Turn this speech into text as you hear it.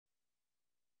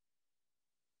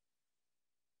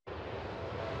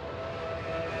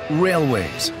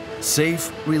Railways.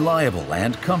 Safe, reliable,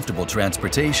 and comfortable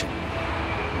transportation.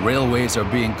 Railways are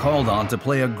being called on to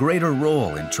play a greater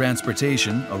role in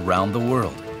transportation around the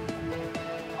world.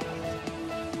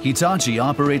 Hitachi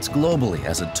operates globally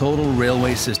as a total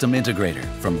railway system integrator,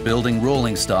 from building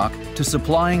rolling stock to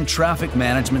supplying traffic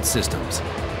management systems.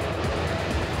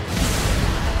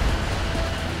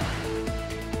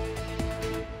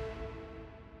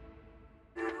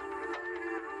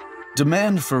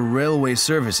 Demand for railway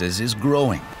services is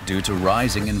growing due to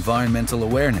rising environmental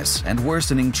awareness and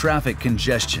worsening traffic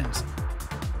congestions.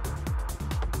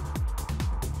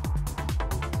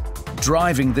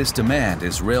 Driving this demand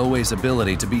is railways'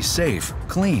 ability to be safe,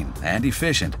 clean, and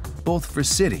efficient, both for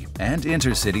city and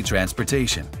intercity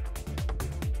transportation.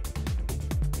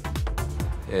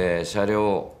 車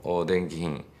両、電気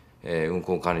品、運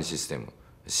行管理システム、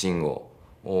信号、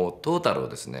トータルを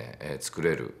ですね、作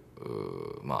れる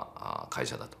会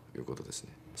社だということです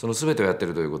ね。その全てをやってい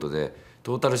るということで、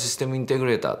トータルシステムインテグ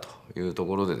レーターというと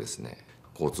ころでですね、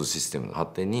交通システムの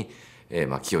発展に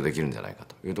寄与できるんじゃないか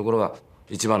というところが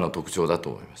一番の特徴だと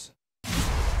思います。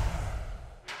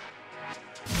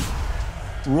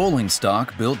Rolling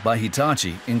stock built by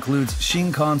Hitachi includes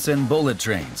Shinkansen bullet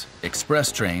trains,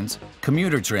 express trains,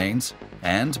 commuter trains,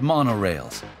 and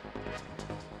monorails.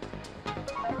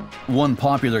 One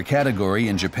popular category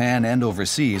in Japan and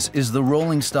overseas is the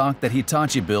rolling stock that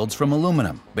Hitachi builds from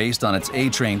aluminum based on its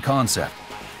A-train concept.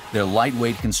 Their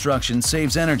lightweight construction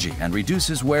saves energy and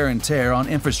reduces wear and tear on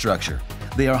infrastructure.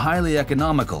 They are highly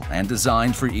economical and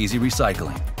designed for easy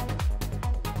recycling.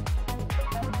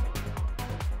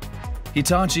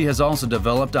 Hitachi has also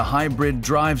developed a hybrid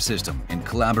drive system in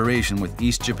collaboration with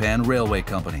East Japan Railway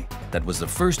Company that was the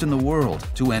first in the world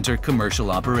to enter commercial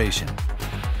operation.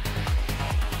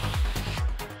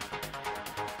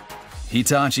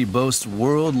 Hitachi boasts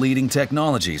world-leading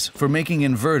technologies for making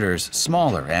inverters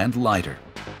smaller and lighter.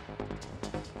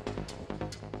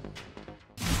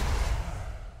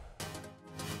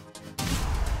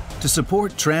 To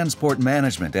support transport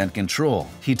management and control,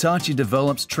 Hitachi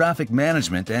develops traffic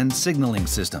management and signaling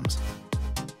systems.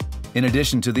 In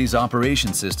addition to these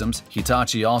operation systems,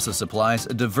 Hitachi also supplies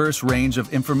a diverse range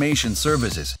of information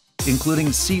services,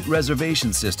 including seat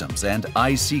reservation systems and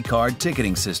IC card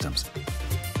ticketing systems.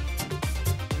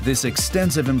 This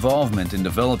extensive involvement in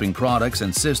developing products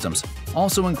and systems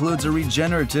also includes a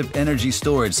regenerative energy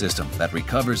storage system that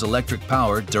recovers electric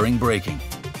power during braking.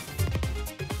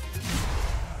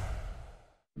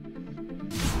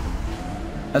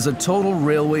 As a total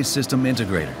railway system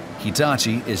integrator,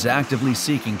 Hitachi is actively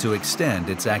seeking to extend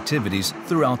its activities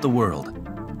throughout the world.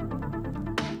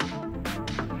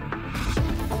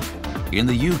 In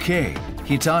the UK,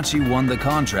 Hitachi won the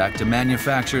contract to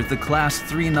manufacture the Class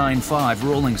 395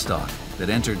 rolling stock that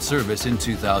entered service in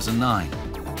 2009.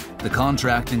 The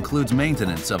contract includes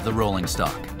maintenance of the rolling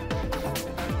stock.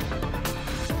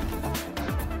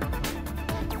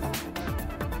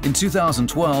 In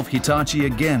 2012, Hitachi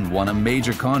again won a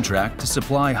major contract to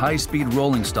supply high-speed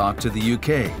rolling stock to the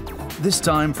UK, this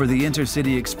time for the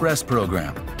Intercity Express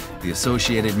program. The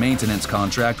associated maintenance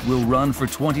contract will run for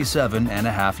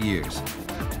 27.5 years.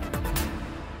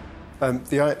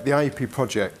 The IEP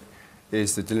project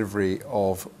is the delivery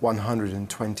of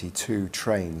 122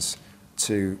 trains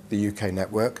to the UK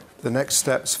network. The next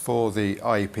steps for the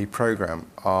IEP programme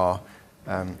are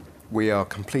we are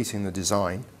completing the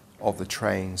design of the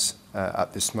trains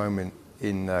at this moment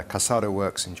in Kasada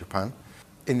Works in Japan.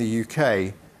 In the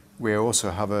UK, we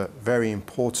also have a very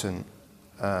important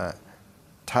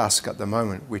task at the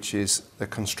moment, which is the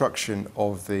construction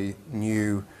of the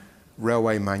new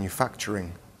railway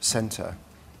manufacturing centre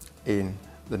in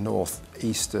the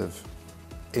northeast of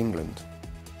England.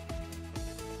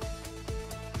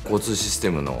 交通システ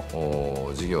ムの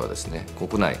事業はですね、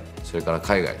国内それから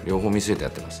海外両方見据えてや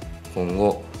ってます。今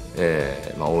後、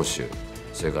欧州、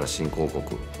それから新興国、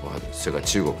それから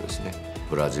中国ですね、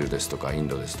ブラジルですとかイン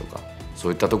ドですとか、そ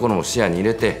ういったところも視野に入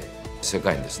れて世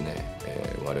界にですね、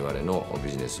我々のビ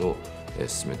ジネスを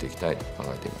進めていきたいと考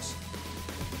えています。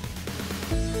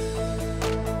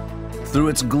Through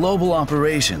its global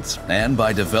operations and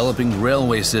by developing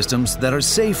railway systems that are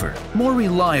safer, more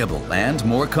reliable, and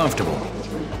more comfortable,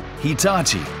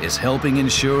 Hitachi is helping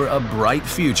ensure a bright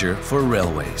future for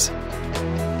railways.